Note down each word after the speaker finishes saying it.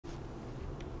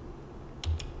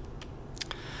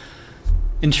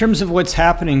In terms of what's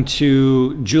happening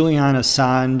to Julian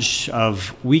Assange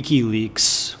of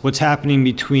WikiLeaks, what's happening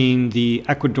between the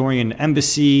Ecuadorian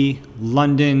Embassy,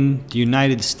 London, the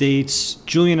United States,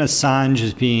 Julian Assange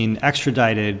is being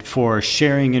extradited for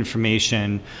sharing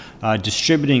information,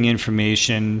 distributing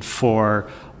information for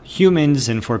humans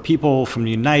and for people from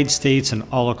the United States and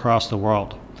all across the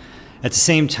world. At the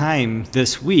same time,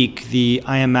 this week, the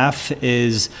IMF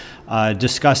is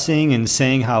discussing and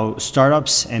saying how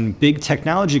startups and big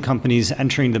technology companies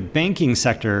entering the banking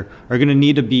sector are going to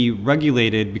need to be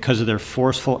regulated because of their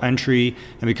forceful entry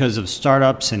and because of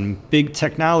startups and big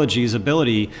technology's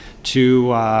ability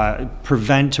to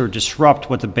prevent or disrupt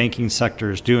what the banking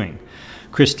sector is doing.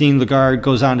 Christine Lagarde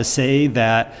goes on to say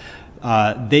that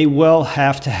they will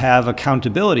have to have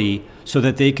accountability so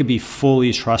that they could be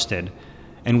fully trusted.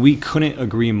 And we couldn't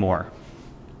agree more.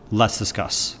 Let's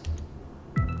discuss.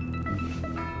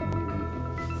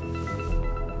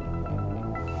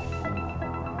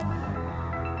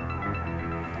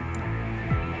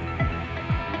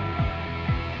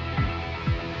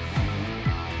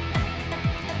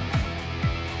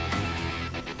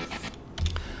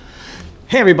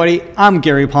 Hey everybody, I'm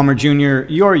Gary Palmer Jr.,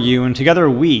 you're you, and together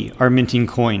we are Minting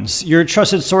Coins, your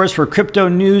trusted source for crypto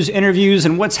news, interviews,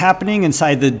 and what's happening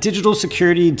inside the digital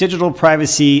security, digital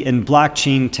privacy, and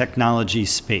blockchain technology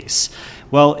space.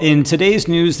 Well, in today's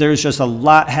news, there's just a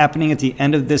lot happening at the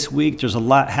end of this week. There's a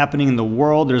lot happening in the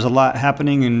world. There's a lot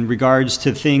happening in regards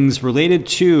to things related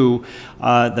to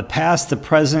the past, the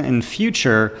present, and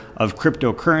future of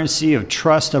cryptocurrency, of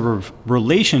trust, of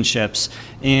relationships,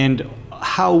 and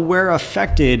how we're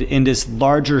affected in this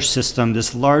larger system,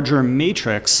 this larger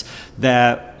matrix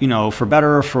that, you know, for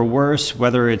better or for worse,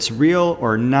 whether it's real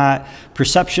or not,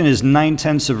 perception is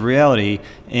 9/10 of reality.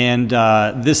 And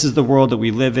this is the world that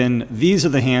we live in. These are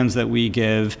the hands that we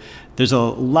give. There's a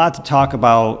lot to talk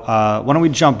about. Why don't we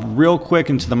jump real quick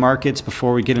into the markets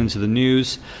before we get into the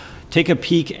news? Take a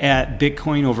peek at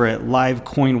Bitcoin over at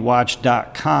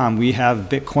livecoinwatch.com. We have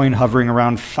Bitcoin hovering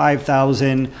around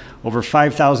over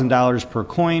 $5,000 per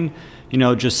coin. You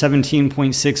know, just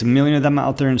 17.6 million of them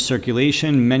out there in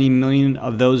circulation. Many million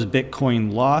of those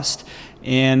Bitcoin lost.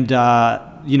 And,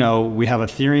 you know, we have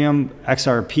Ethereum,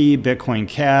 XRP, Bitcoin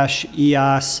Cash,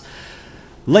 EOS,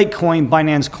 Litecoin,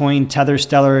 Binance Coin, Tether,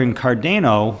 Stellar, and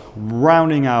Cardano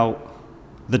rounding out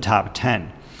the top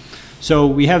 10. So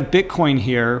we have Bitcoin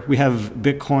here. We have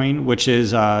Bitcoin, which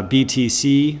is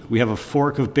BTC. We have a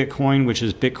fork of Bitcoin, which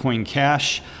is Bitcoin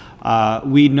Cash.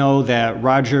 We know that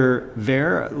Roger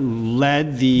Ver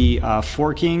led the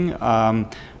forking,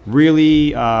 really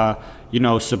you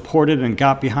know, supported and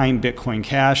got behind Bitcoin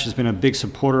Cash, has been a big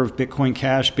supporter of Bitcoin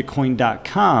Cash.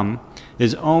 Bitcoin.com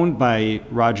is owned by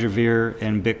Roger Ver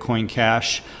and Bitcoin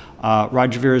Cash.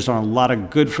 Roger Ver has done a lot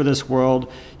of good for this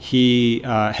world. He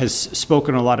has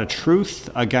spoken a lot of truth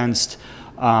against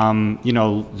you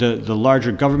know, the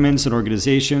larger governments and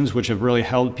organizations which have really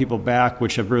held people back,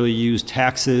 which have really used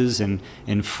taxes and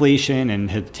inflation and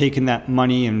have taken that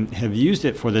money and have used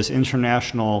it for this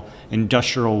international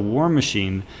industrial war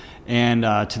machine. And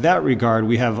to that regard,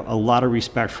 we have a lot of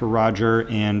respect for Roger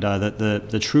and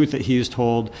the truth that he has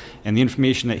told and the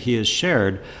information that he has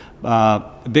shared.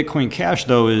 Bitcoin Cash,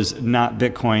 though, is not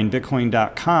Bitcoin.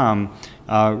 Bitcoin.com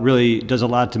really does a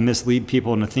lot to mislead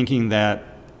people into thinking that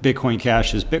Bitcoin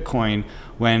Cash is Bitcoin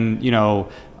when, you know,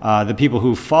 the people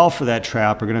who fall for that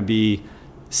trap are going to be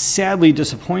sadly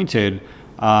disappointed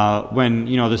when,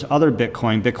 you know, this other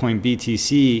Bitcoin, Bitcoin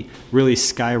BTC, really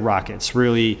skyrockets,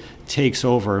 really takes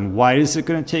over. And why is it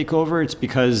going to take over? It's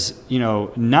because, you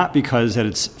know, not because that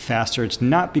it's faster, it's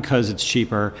not because it's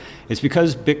cheaper, it's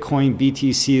because Bitcoin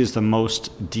BTC is the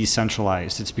most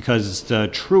decentralized. It's because it's the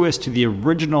truest to the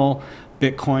original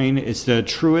Bitcoin. It's the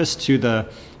truest to the,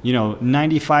 you know,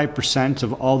 95%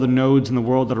 of all the nodes in the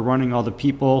world that are running, all the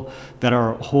people that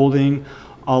are holding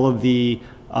all of the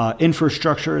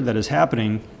infrastructure that is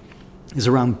happening is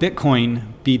around Bitcoin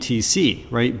BTC,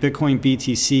 right? Bitcoin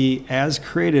BTC as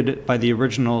created by the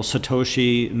original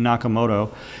Satoshi Nakamoto.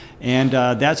 And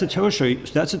that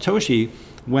Satoshi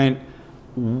went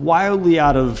wildly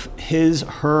out of his,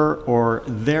 her, or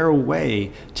their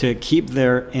way to keep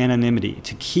their anonymity,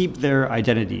 to keep their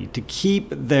identity, to keep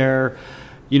their,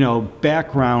 you know,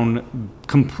 background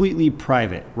completely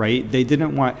private, right? They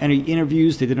didn't want any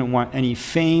interviews, they didn't want any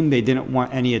fame, they didn't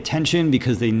want any attention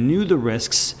because they knew the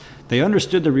risks, they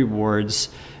understood the rewards,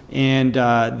 and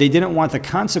they didn't want the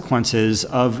consequences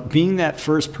of being that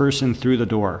first person through the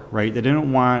door, right? They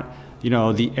didn't want, you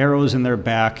know, the arrows in their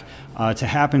back to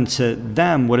happen to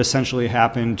them, what essentially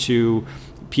happened to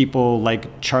people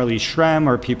like Charlie Shrem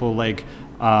or people like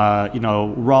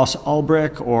Ross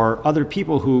Ulbricht or other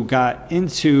people who got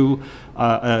into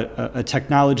a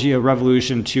technology, a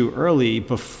revolution too early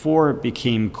before it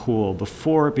became cool,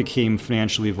 before it became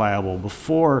financially viable,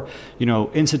 before,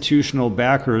 institutional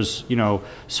backers,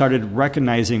 started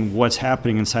recognizing what's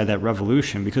happening inside that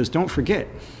revolution. Because don't forget,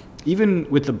 even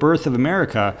with the birth of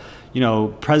America,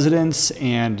 presidents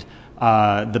and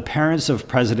the parents of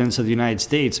presidents of the United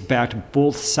States backed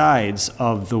both sides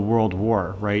of the World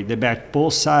War, right? They backed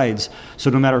both sides. So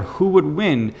no matter who would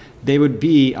win, they would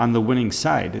be on the winning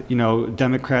side.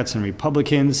 Democrats and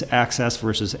Republicans, Axis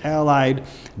versus Allied,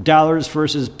 dollars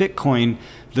versus Bitcoin,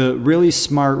 the really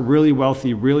smart, really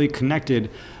wealthy, really connected,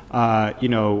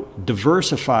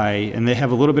 diversify, and they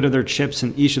have a little bit of their chips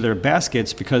in each of their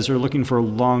baskets because they're looking for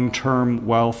long-term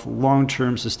wealth,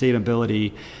 long-term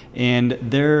sustainability, and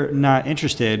they're not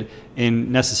interested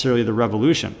in necessarily the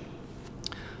revolution.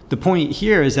 The point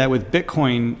here is that with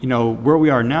Bitcoin, where we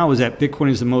are now is that Bitcoin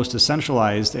is the most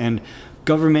decentralized, and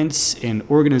governments and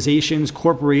organizations,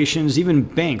 corporations, even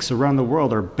banks around the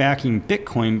world are backing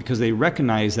Bitcoin because they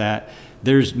recognize that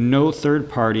there's no third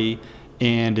party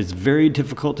and it's very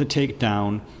difficult to take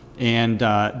down, and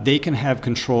they can have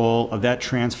control of that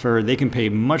transfer. They can pay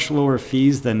much lower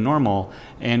fees than normal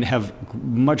and have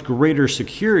much greater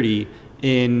security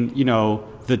in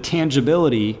the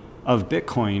tangibility of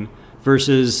Bitcoin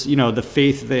versus the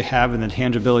faith they have in the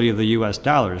tangibility of the US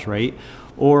dollars, right?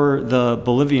 Or the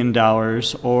Bolivian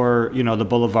dollars, or the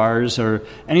bolivars, or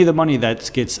any of the money that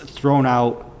gets thrown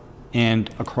out and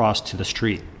across to the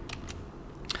street.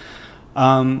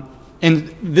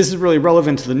 And this is really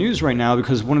relevant to the news right now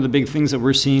because one of the big things that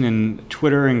we're seeing in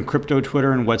Twitter and crypto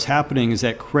Twitter and what's happening is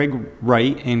that Craig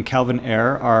Wright and Calvin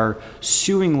Ayre are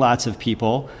suing lots of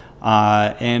people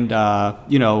and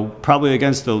probably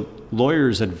against the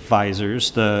lawyers'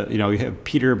 advisors. You have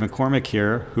Peter McCormick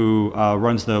here who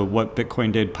runs the What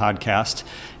Bitcoin Did podcast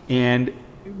and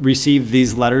received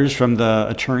these letters from the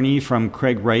attorney from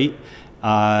Craig Wright.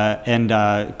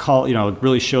 It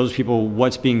really shows people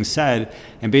what's being said.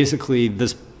 And basically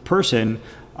this person,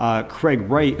 Craig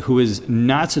Wright, who is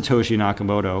not Satoshi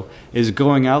Nakamoto, is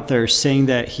going out there saying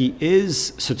that he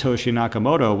is Satoshi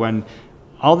Nakamoto when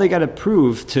all you got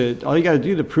to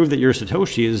do to prove that you're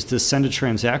Satoshi is to send a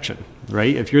transaction,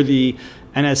 right? If you're the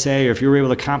NSA, or if you're able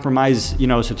to compromise,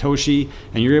 Satoshi,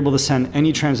 and you're able to send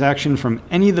any transaction from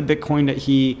any of the Bitcoin that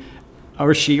he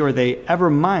or she or they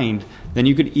ever mined, then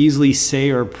you could easily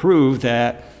say or prove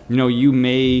that you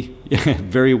may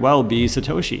very well be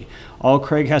Satoshi. All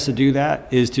Craig has to do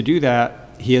is to do that.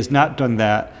 He has not done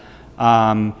that,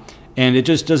 and it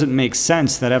just doesn't make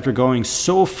sense that after going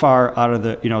so far out of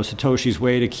the Satoshi's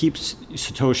way to keep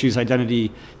Satoshi's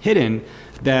identity hidden,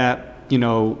 that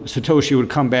Satoshi would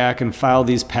come back and file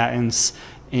these patents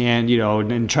and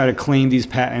and try to claim these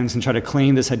patents and try to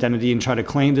claim this identity and try to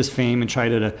claim this fame and try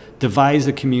to devise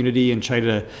the community and try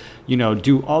to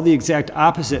do all the exact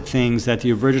opposite things that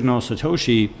the original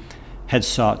Satoshi had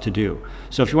sought to do.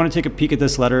 So if you want to take a peek at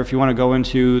this letter, if you want to go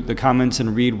into the comments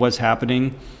and read what's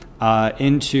happening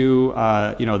into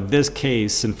this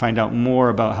case and find out more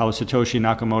about how Satoshi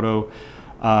Nakamoto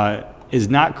is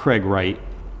not Craig Wright,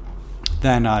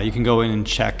 then you can go in and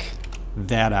check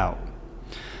that out.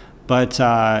 But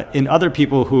in other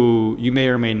people who you may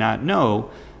or may not know,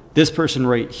 this person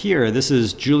right here, this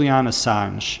is Julian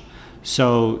Assange.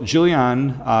 So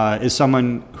Julian is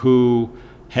someone who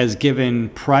has given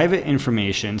private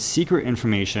information, secret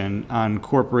information on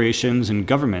corporations and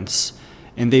governments,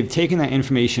 and they've taken that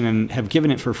information and have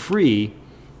given it for free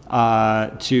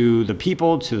to the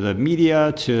people, to the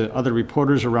media, to other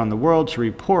reporters around the world to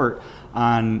report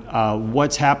on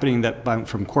what's happening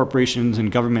from corporations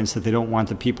and governments that they don't want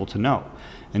the people to know.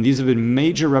 And these have been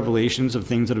major revelations of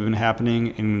things that have been happening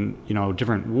in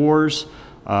different wars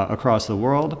across the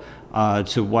world,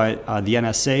 to what the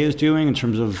NSA is doing in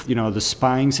terms of the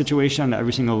spying situation on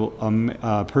every single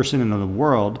person in the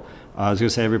world. I was going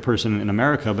to say every person in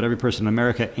America, but every person in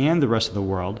America and the rest of the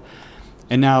world.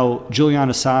 And now Julian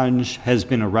Assange has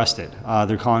been arrested.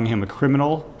 They're calling him a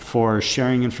criminal for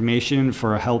sharing information,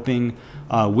 for helping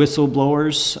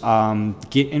whistleblowers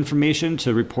get information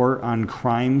to report on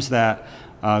crimes that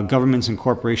governments and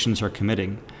corporations are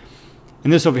committing.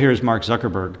 And this over here is Mark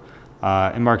Zuckerberg.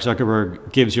 And Mark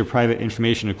Zuckerberg gives your private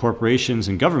information to corporations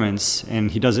and governments, and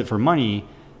he does it for money,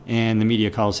 and the media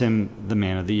calls him the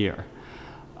man of the year.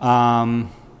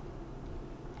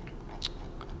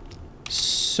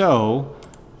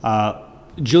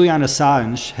 Julian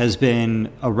Assange has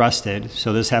been arrested.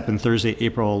 So this happened Thursday,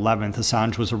 April 11th.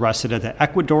 Assange was arrested at the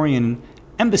Ecuadorian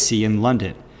Embassy in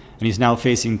London. and he's now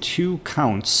facing 2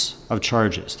 counts of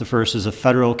charges. The first is a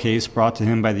federal case brought to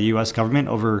him by the US government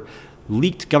over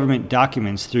leaked government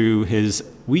documents through his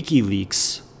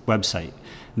WikiLeaks website.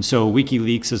 And so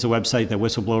WikiLeaks is a website that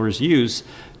whistleblowers use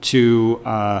to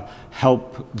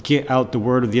help get out the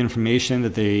word of the information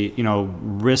that they,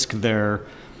 risk their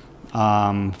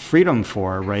freedom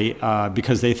for, right?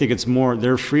 Because they think it's more,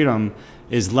 their freedom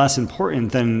is less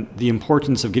important than the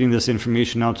importance of getting this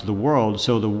information out to the world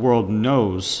so the world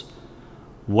knows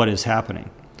what is happening.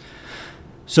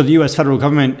 So the U.S. federal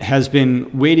government has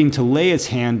been waiting to lay its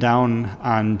hand down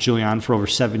on Julian for over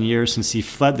 7 years since he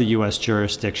fled the U.S.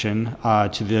 jurisdiction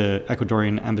to the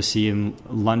Ecuadorian Embassy in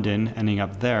London, ending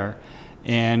up there.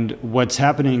 And what's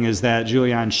happening is that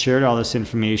Julian shared all this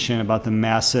information about the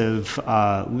massive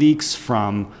leaks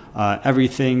from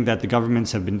everything that the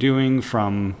governments have been doing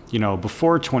from,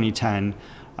 before 2010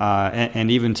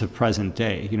 and even to present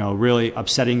day, really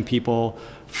upsetting people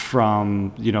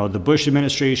from, the Bush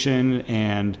administration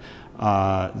and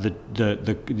the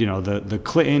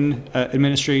Clinton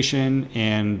administration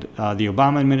and the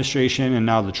Obama administration and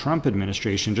now the Trump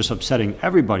administration, just upsetting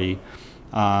everybody.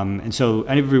 And so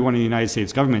everyone in the United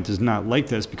States government does not like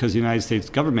this because the United States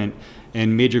government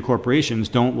and major corporations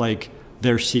don't like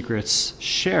their secrets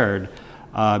shared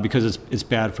because it's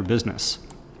bad for business.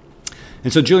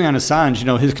 And so Julian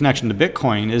Assange, his connection to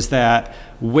Bitcoin is that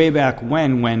way back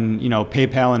when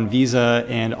PayPal and Visa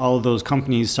and all of those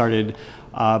companies started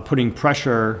putting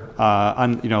pressure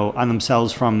on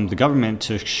themselves from the government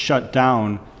to shut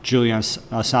down Julian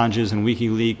Assange's and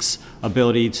WikiLeaks'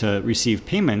 ability to receive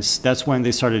payments, that's when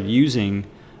they started using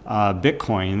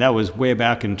Bitcoin. That was way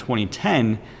back in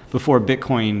 2010, before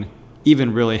Bitcoin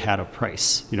even really had a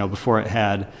price, before it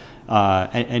had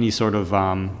any sort of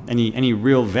any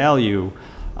real value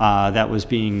that was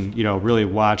being really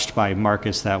watched by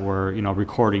markets that were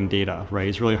recording data, right?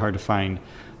 It's really hard to find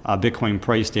Bitcoin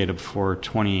price data before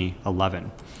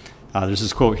 2011. There's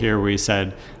this quote here where he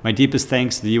said, "My deepest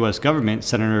thanks to the U.S. government,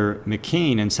 Senator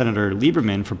McCain and Senator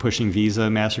Lieberman for pushing Visa,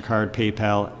 MasterCard,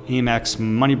 PayPal, Amex,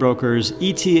 money brokers,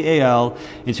 ETAL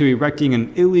into erecting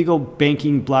an illegal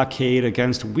banking blockade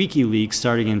against WikiLeaks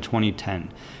starting in 2010.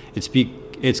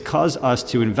 It's caused us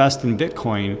to invest in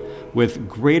Bitcoin with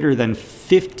greater than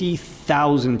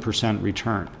 50,000%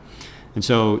 return." And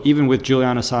so even with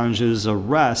Julian Assange's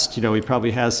arrest, he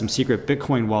probably has some secret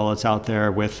Bitcoin wallets out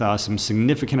there with some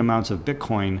significant amounts of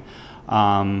Bitcoin.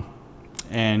 And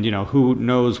who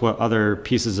knows what other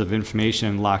pieces of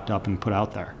information locked up and put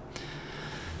out there.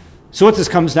 So what this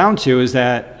comes down to is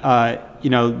that,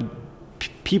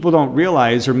 people don't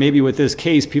realize, or maybe with this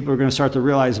case, people are going to start to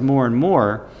realize more and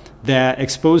more that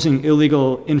exposing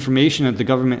illegal information that the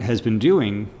government has been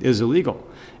doing is illegal.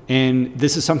 And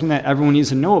this is something that everyone needs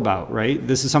to know about, right?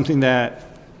 This is something that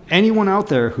anyone out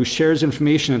there who shares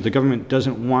information that the government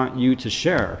doesn't want you to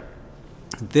share,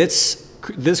 this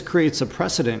creates a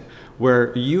precedent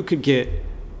where you could get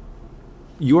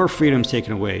your freedoms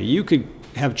taken away. You could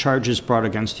have charges brought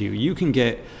against you. You can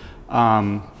get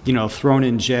thrown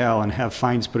in jail and have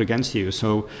fines put against you.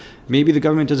 So maybe the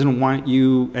government doesn't want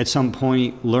you at some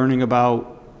point learning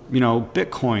about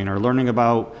Bitcoin, or learning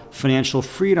about financial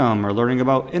freedom, or learning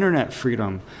about internet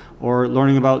freedom, or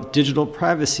learning about digital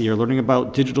privacy, or learning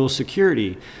about digital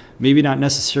security. Maybe not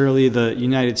necessarily the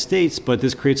United States, but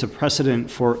this creates a precedent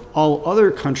for all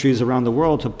other countries around the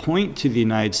world to point to the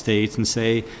United States and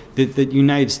say that the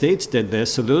United States did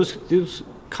this, so those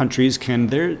countries can,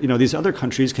 these other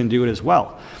countries can do it as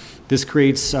well. This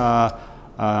creates a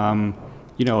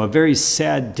very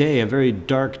sad day, a very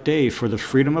dark day for the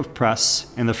freedom of press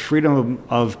and the freedom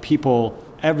of people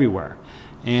everywhere.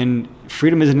 And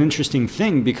freedom is an interesting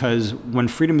thing because when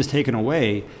freedom is taken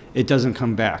away, it doesn't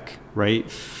come back, right?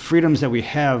 Freedoms that we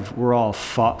have, we're all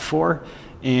fought for.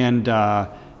 And,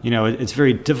 it's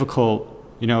very difficult.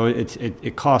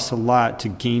 It costs a lot to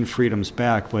gain freedoms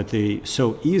back, but they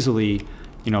so easily,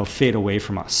 fade away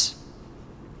from us.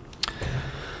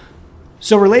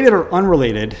 So related or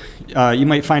unrelated, you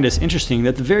might find this interesting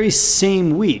that the very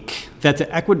same week that the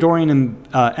Ecuadorian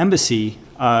Embassy,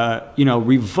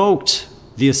 revoked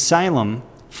the asylum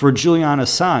for Julian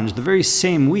Assange, the very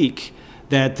same week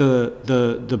that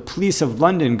the police of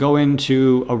London go in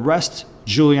to arrest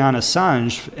Julian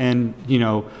Assange and,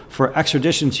 for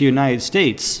extradition to the United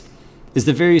States, is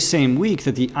the very same week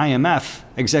that the IMF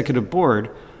Executive Board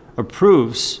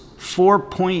approves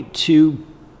 $4.2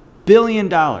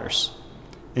 billion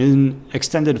in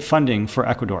extended funding for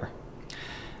Ecuador.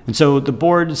 And so the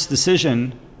board's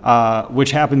decision,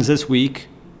 which happens this week,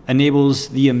 enables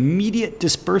the immediate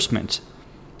disbursement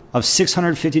of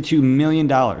 $652 million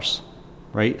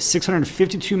right?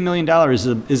 $652 million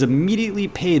is immediately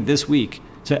paid this week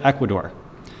to Ecuador.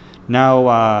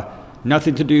 Now,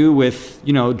 nothing to do with,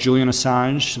 Julian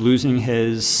Assange losing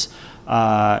his,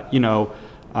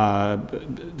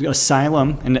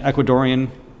 asylum in the Ecuadorian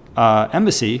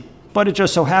embassy, but it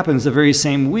just so happens the very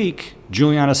same week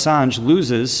Julian Assange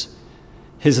loses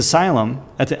his asylum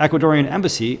at the Ecuadorian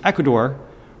embassy. Ecuador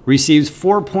receives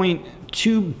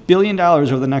 $4.2 billion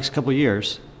over the next couple of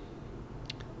years,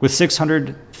 with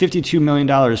 $652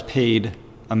 million paid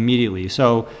immediately.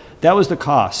 So that was the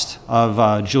cost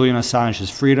of Julian Assange's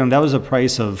freedom. That was the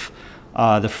price of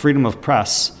the freedom of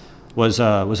press, was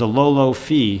a low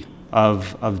fee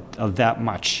of that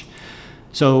much.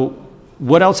 So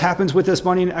what else happens with this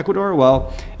money in Ecuador?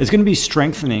 Well, it's going to be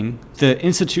strengthening the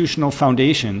institutional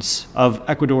foundations of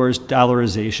Ecuador's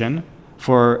dollarization,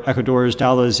 for Ecuador's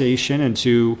dollarization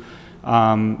into,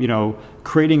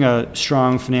 creating a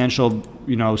strong financial,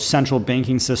 central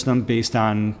banking system based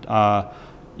on,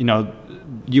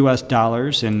 U.S.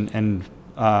 dollars and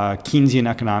Keynesian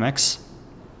economics.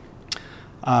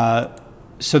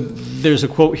 So there's a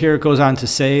quote here. It goes on to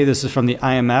say, this is from the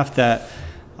IMF, that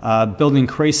building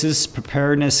crisis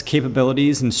preparedness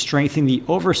capabilities and strengthening the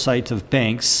oversight of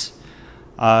banks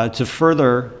to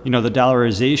further, the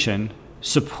dollarization,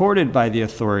 supported by the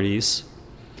authorities,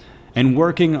 and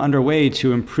working underway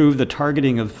to improve the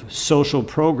targeting of social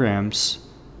programs,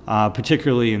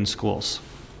 particularly in schools.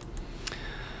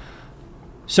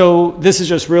 So this is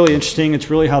just really interesting. It's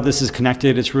really how this is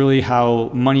connected. It's really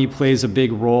how money plays a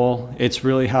big role. It's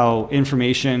really how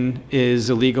information is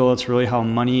illegal. It's really how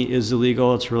money is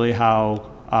illegal. It's really how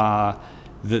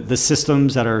the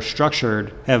systems that are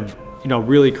structured have,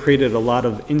 really created a lot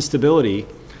of instability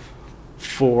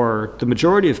for the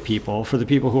majority of people, for the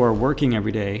people who are working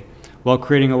every day, while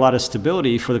creating a lot of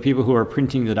stability for the people who are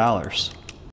printing the dollars.